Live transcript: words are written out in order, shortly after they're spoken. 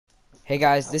Hey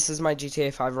guys, this is my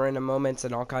GTA 5 random moments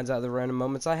and all kinds of other random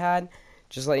moments I had.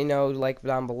 Just let you know, like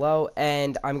down below,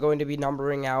 and I'm going to be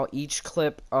numbering out each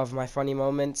clip of my funny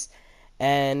moments.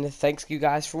 And thanks you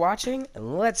guys for watching,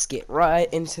 and let's get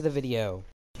right into the video.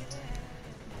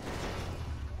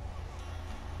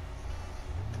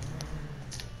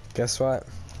 Guess what?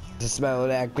 The smell of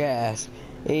that gas.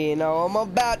 You know I'm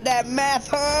about that math,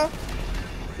 huh?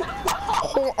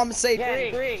 Oh, I'm safe.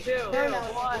 3, 2,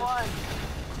 1.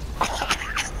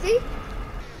 See? You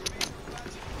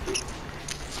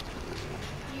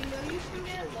know you can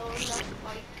get low enough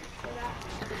bike for that.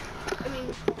 I mean,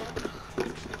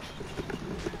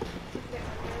 get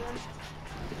under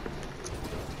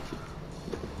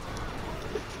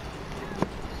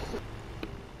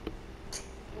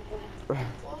them.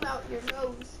 Hold out your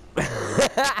nose.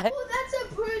 Oh, that's a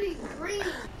pretty green.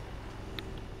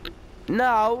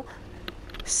 No.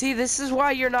 See, this is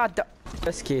why you're not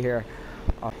risky here.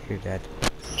 Oh, you're dead.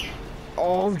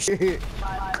 Oh shit.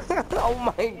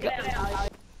 Oh my god.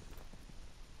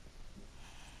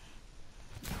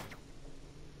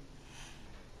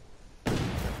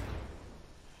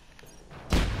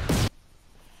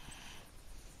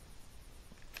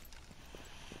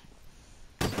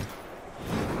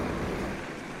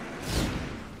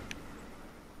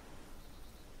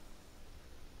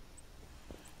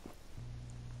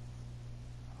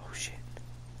 Oh shit.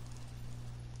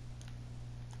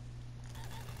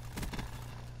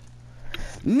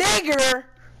 Nigger!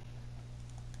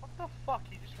 What the fuck?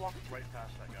 He just walked right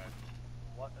past that guy.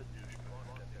 What a douche.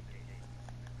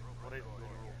 What a little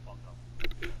fuck up.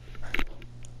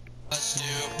 A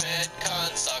stupid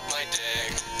cunt suck my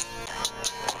dick.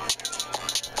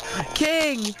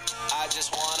 King! I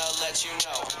just wanna let you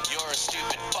know you're a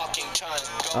stupid fucking cunt.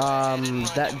 Go ahead and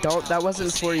run your mouth. That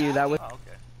wasn't for you. That was. Oh,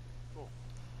 okay. Cool.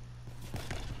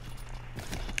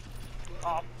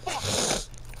 Oh, fuck!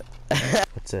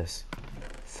 What's this?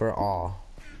 For all.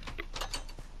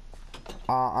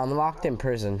 I'm locked in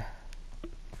prison.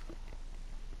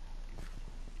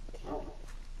 Oh,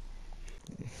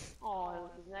 it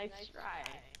was a nice try.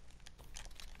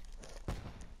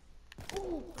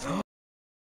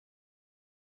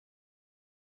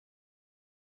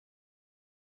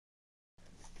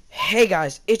 Hey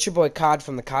guys, it's your boy Cod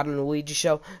from the Cod and Luigi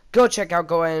Show. Go check out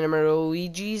Go Anime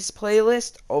Luigi's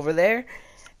playlist over there.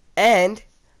 And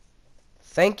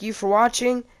thank you for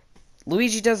watching.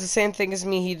 Luigi does the same thing as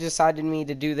me. He decided me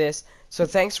to do this. So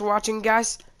thanks for watching,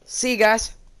 guys. See you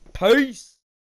guys. Peace.